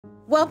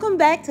Welcome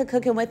back to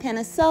Cooking with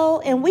Hannah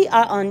Soul, and we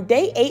are on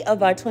day 8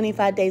 of our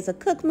 25 days of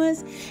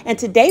Cookmas, and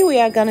today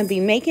we are going to be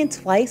making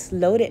twice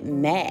loaded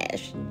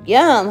mash.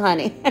 Yum,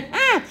 honey.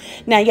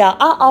 Now, y'all,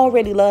 I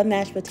already love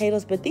mashed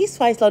potatoes, but these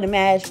twice loaded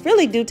mash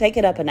really do take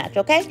it up a notch,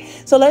 okay?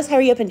 So let's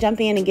hurry up and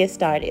jump in and get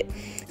started.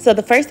 So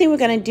the first thing we're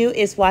going to do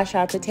is wash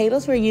our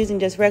potatoes. We're using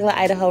just regular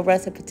Idaho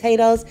russet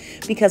potatoes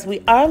because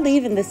we are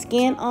leaving the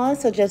skin on,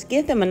 so just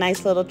give them a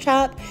nice little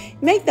chop.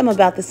 Make them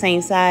about the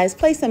same size.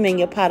 Place them in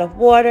your pot of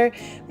water.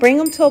 Bring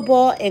them to a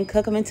boil and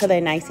cook them until they're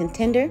nice and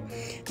tender.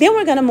 Then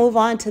we're going to move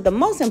on to the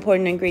most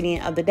important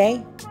ingredient of the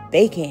day,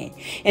 bacon.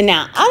 And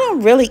now, I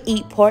don't really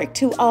eat pork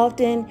too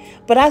often,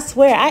 but I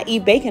swear I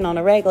eat bacon on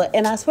a regular,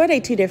 and I swear they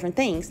two different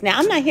things. Now,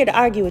 I'm not here to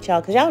argue with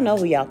y'all because y'all know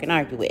who y'all can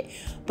argue with,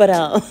 but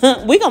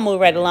we're going to move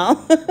right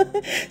along.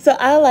 So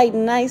I like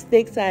nice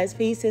thick sized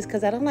pieces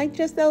because I don't like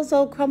just those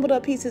old crumbled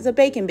up pieces of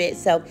bacon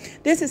bits. So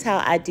this is how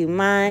I do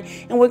mine,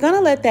 and we're going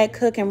to let that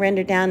cook and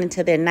render down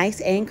until they're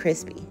nice and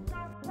crispy.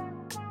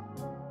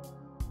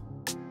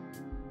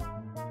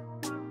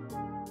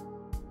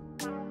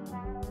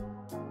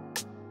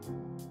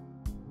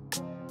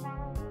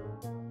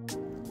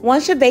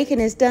 Once your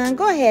bacon is done,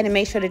 go ahead and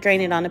make sure to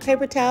drain it on a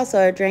paper towel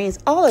so it drains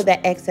all of that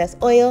excess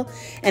oil,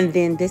 and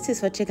then this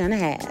is what you're going to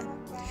have.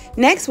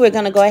 Next, we're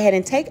going to go ahead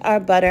and take our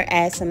butter,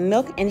 add some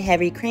milk and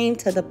heavy cream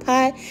to the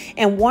pot,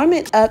 and warm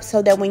it up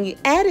so that when you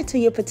add it to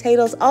your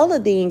potatoes, all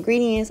of the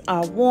ingredients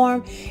are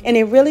warm, and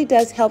it really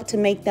does help to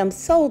make them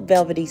so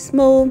velvety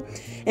smooth.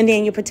 And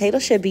then your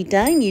potatoes should be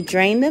done. You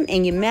drain them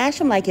and you mash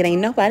them like it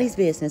ain't nobody's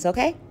business,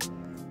 okay?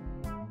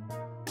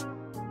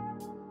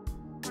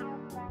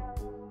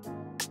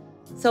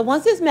 So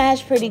once it's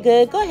mashed pretty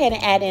good, go ahead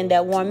and add in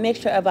that warm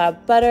mixture of our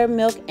butter,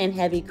 milk, and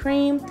heavy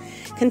cream.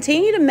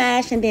 Continue to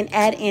mash and then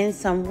add in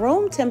some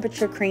room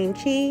temperature cream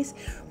cheese.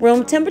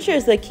 Room temperature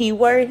is the key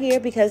word here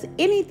because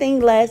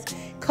anything less,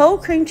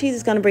 cold cream cheese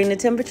is going to bring the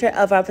temperature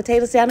of our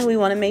potatoes down, and we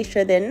want to make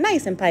sure they're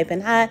nice and piping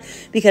hot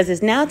because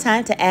it's now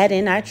time to add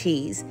in our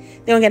cheese.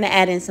 Then we're going to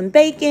add in some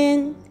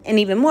bacon and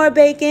even more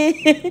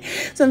bacon,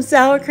 some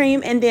sour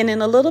cream, and then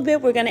in a little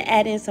bit we're going to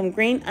add in some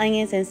green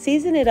onions and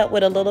season it up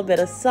with a little bit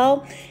of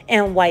salt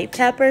and white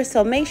pepper.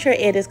 So make sure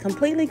it is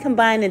completely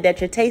combined and that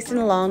you're tasting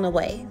along the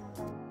way.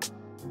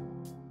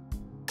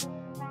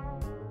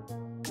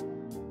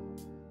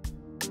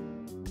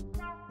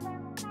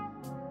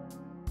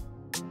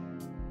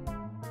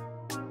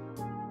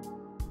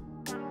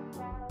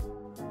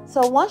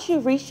 So once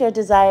you've reached your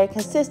desired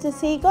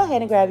consistency, go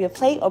ahead and grab your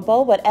plate or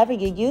bowl, whatever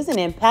you're using,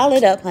 and pile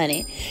it up,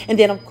 honey. And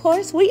then, of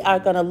course, we are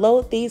going to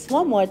load these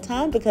one more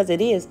time because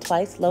it is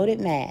twice loaded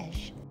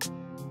mash.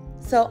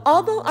 So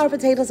although our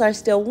potatoes are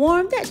still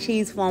warm, that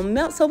cheese won't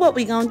melt. So what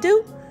we going to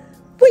do?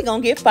 We're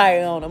going to get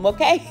fire on them,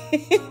 okay?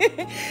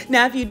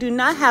 Now, if you do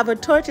not have a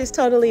torch, it's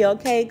totally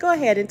okay. Go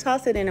ahead and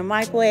toss it in a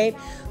microwave.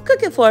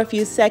 Cook it for a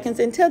few seconds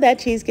until that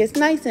cheese gets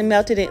nice and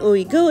melted and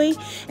ooey gooey.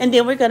 And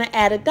then we're going to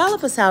add a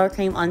dollop of sour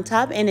cream on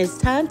top, and it's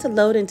time to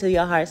load into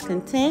your heart's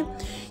content.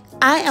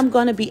 I am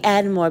going to be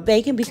adding more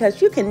bacon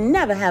because you can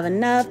never have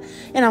enough.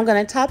 And I'm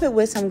going to top it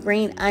with some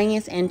green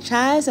onions and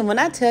chives. And when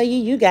I tell you,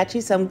 you got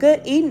you some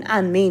good eating,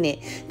 I mean it.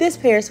 This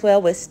pairs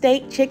well with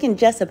steak, chicken,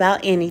 just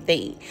about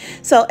anything.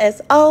 So as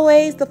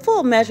always, the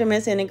full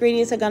measurements and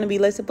ingredients are going to be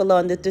listed below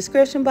in the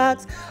description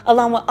box,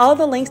 along with all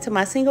the links to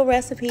my single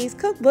recipes,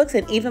 cookbooks,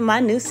 and even my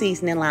new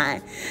seasoning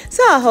line.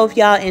 So I hope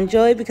y'all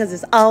enjoyed because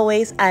as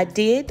always, I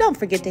did. Don't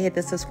forget to hit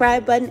the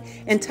subscribe button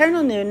and turn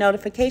on the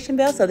notification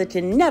bell so that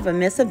you never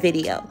miss a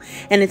video.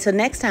 And until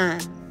next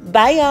time,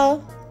 bye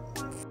y'all.